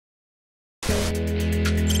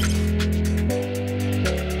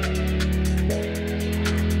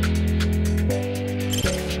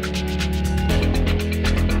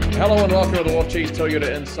and welcome to the Wolfchase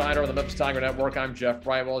Toyota Insider on the Memphis Tiger Network. I'm Jeff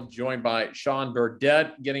Brightwell, joined by Sean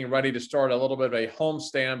Burdette, getting ready to start a little bit of a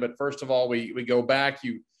homestand. But first of all, we go back.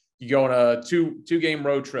 You go on a two-game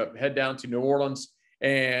road trip, head down to New Orleans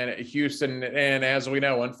and Houston. And as we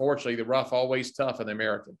know, unfortunately, the rough always tough in the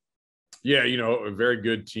American. Yeah, very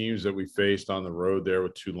good teams that we faced on the road there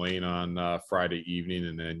with Tulane on Friday evening,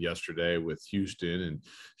 and then yesterday with Houston, and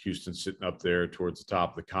Houston sitting up there towards the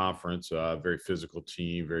top of the conference. Very physical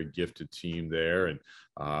team, very gifted team there,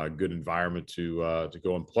 and good environment to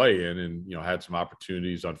go and play in. And had some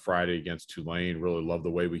opportunities on Friday against Tulane. Really loved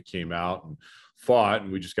the way we came out and fought,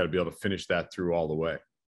 and we just got to be able to finish that through all the way.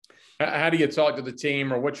 How do you talk to the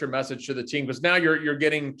team, or what's your message to the team? Because now you're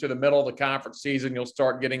getting to the middle of the conference season. You'll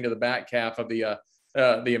start getting to the back half of the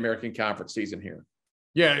American Conference season here.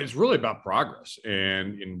 Yeah, it's really about progress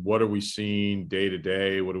and what are we seeing day to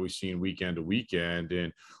day? What are we seeing weekend to weekend?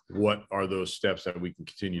 And what are those steps that we can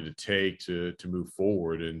continue to take to move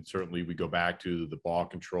forward? And certainly we go back to the ball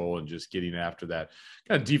control and just getting after that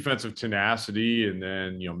kind of defensive tenacity, and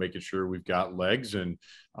then, making sure we've got legs, and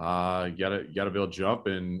you gotta be able to jump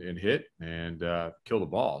and hit and kill the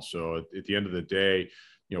ball. So at the end of the day,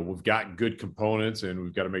 we've got good components, and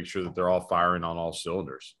we've got to make sure that they're all firing on all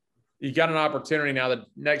cylinders. You got an opportunity now. The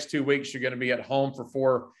next 2 weeks, you're going to be at home for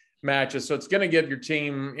 4 matches. So it's going to give your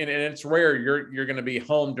team, and it's rare you're going to be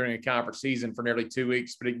home during a conference season for nearly 2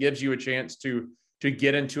 weeks, but it gives you a chance to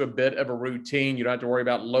get into a bit of a routine. You don't have to worry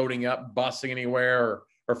about loading up, busing anywhere,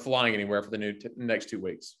 or flying anywhere for the next 2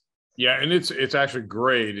 weeks. Yeah, and it's actually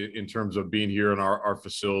great in terms of being here in our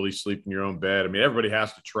facility, sleep in your own bed. I mean, everybody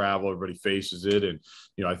has to travel. Everybody faces it. And,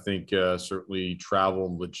 I think certainly travel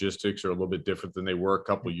and logistics are a little bit different than they were a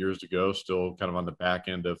couple of years ago, still kind of on the back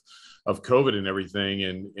end of COVID and everything.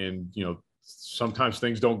 And sometimes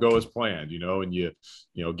things don't go as planned, and you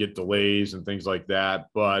get delays and things like that,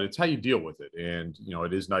 but it's how you deal with it. And,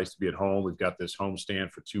 it is nice to be at home. We've got this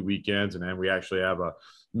homestand for 2 weekends, and then we actually have a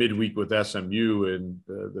midweek with SMU in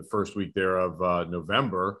the first week there of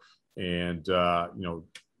November. And,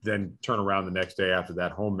 then turn around the next day after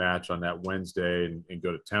that home match on that Wednesday and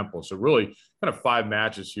go to Temple. So really kind of 5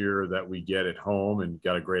 matches here that we get at home, and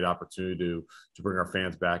got a great opportunity to bring our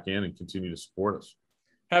fans back in and continue to support us.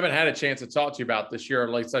 Haven't had a chance to talk to you about this year, or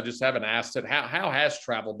at least I just haven't asked it. How has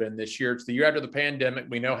travel been this year? It's the year after the pandemic.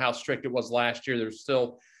 We know how strict it was last year. There's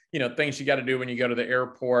still, things you got to do when you go to the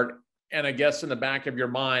airport. And I guess in the back of your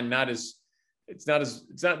mind, it's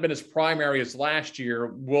not been as primary as last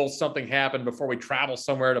year. Will something happen before we travel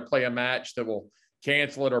somewhere to play a match that will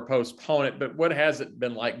cancel it or postpone it? But what has it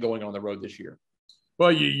been like going on the road this year?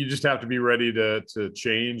 Well, you just have to be ready to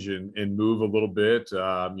change and move a little bit.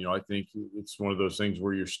 I think it's one of those things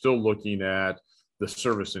where you're still looking at the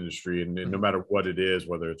service industry, and no matter what it is,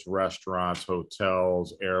 whether it's restaurants,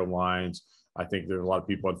 hotels, airlines, I think there's a lot of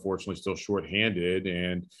people, unfortunately, still shorthanded.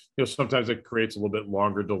 And, sometimes it creates a little bit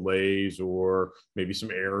longer delays, or maybe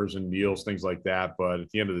some errors in meals, things like that. But at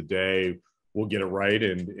the end of the day, we'll get it right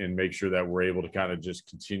and make sure that we're able to kind of just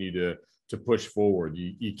continue to push forward.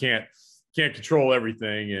 You can't control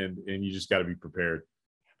everything, and you just got to be prepared.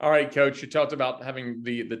 All right, Coach, you talked about having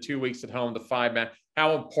the 2 weeks at home, the 5 match.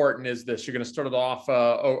 How important is this? You're going to start it off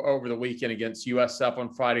over the weekend against USF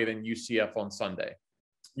on Friday, then UCF on Sunday.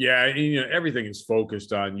 Yeah, everything is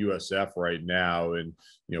focused on USF right now, and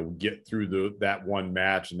we get through that one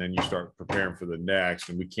match, and then you start preparing for the next.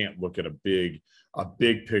 And we can't look at a big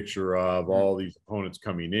picture of all these opponents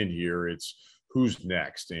coming in here. It's who's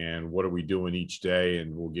next and what are we doing each day.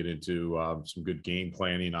 And we'll get into some good game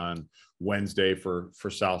planning on Wednesday for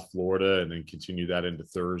South Florida, and then continue that into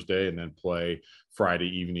Thursday, and then play Friday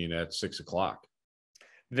evening at 6:00.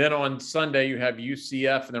 Then on Sunday, you have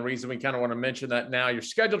UCF. And the reason we kind of want to mention that now, you're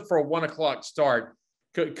scheduled for a 1:00 start.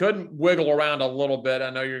 Couldn't wiggle around a little bit.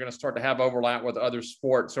 I know you're going to start to have overlap with other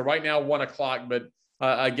sports. So right now, 1:00, but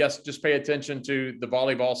I guess just pay attention to the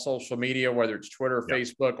volleyball social media, whether it's Twitter, Yep.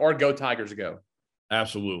 Facebook, or Go Tigers Go.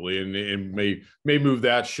 Absolutely. And may move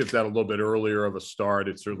that, shift that a little bit earlier of a start.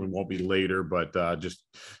 It certainly won't be later, but just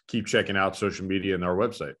keep checking out social media and our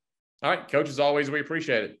website. All right, Coach, as always, we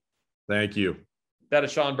appreciate it. Thank you. That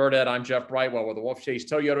is Sean Burdette. I'm Jeff Brightwell with the Wolfchase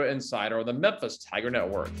Toyota Insider on the Memphis Tiger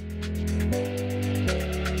Network.